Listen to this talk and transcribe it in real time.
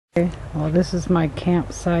Well, this is my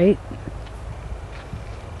campsite.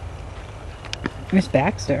 There's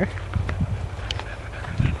Baxter.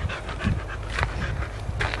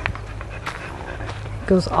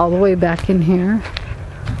 Goes all the way back in here.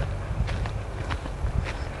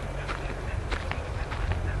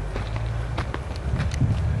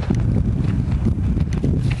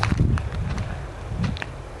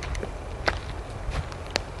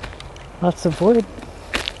 Lots of wood.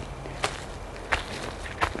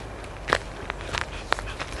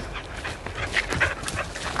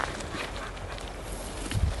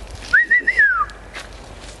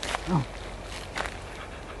 Oh.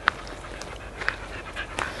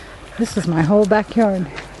 This is my whole backyard.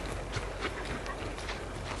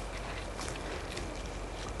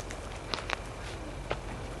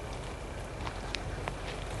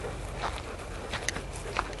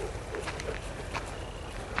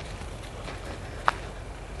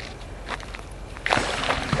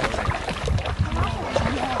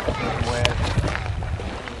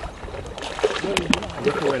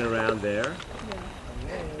 Nick went around there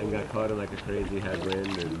and got caught in like a crazy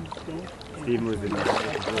headwind, and Steven was in the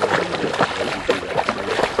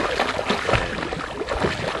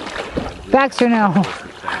Baxter now.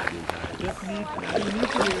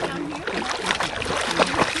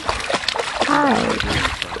 Hi.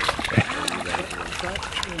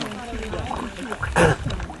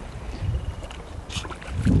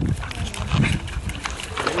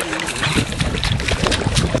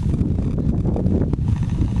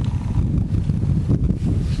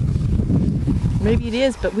 Maybe it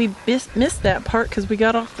is, but we missed that part because we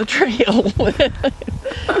got off the trail.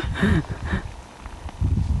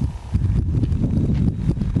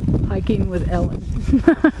 Hiking with Ellen.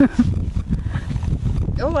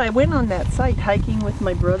 Oh, I went on that site hiking with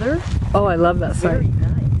my brother. Oh, I love that site. Very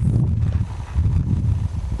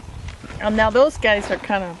nice. Now those guys are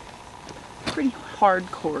kind of pretty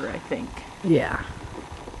hardcore, I think. Yeah.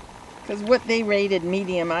 Because what they rated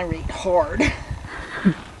medium, I rate hard.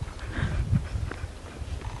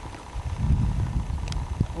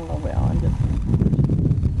 Oh well, I'm just...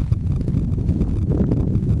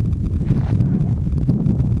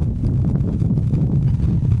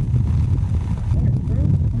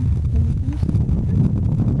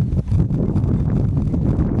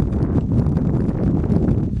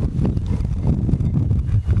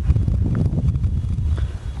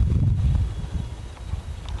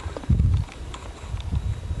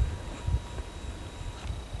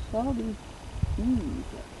 all these trees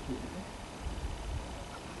up here.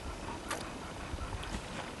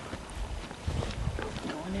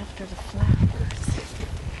 Going after the flowers.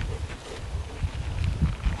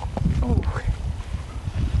 Oh,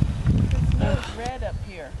 there's red up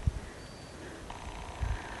here.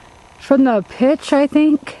 From the pitch, I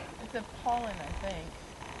think. It's a pollen, I think.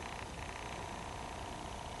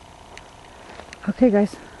 Okay,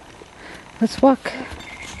 guys. Let's walk.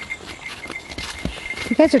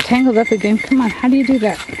 You guys are tangled up again. Come on, how do you do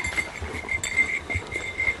that?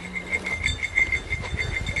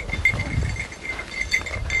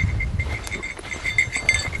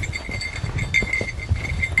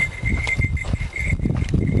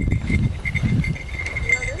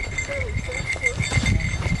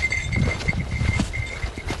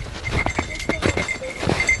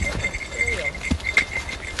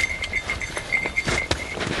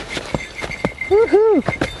 Woohoo!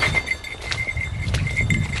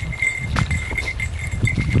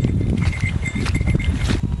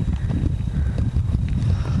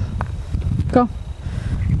 Go.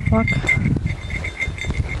 Walk.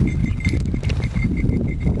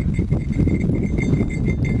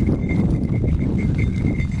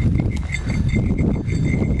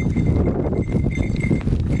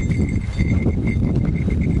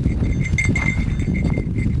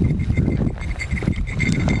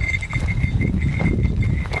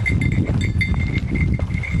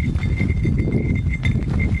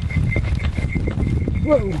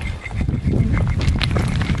 Whoa.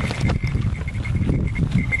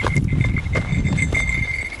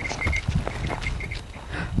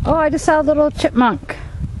 Oh, I just saw a little chipmunk.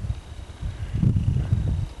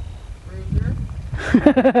 Bruiser.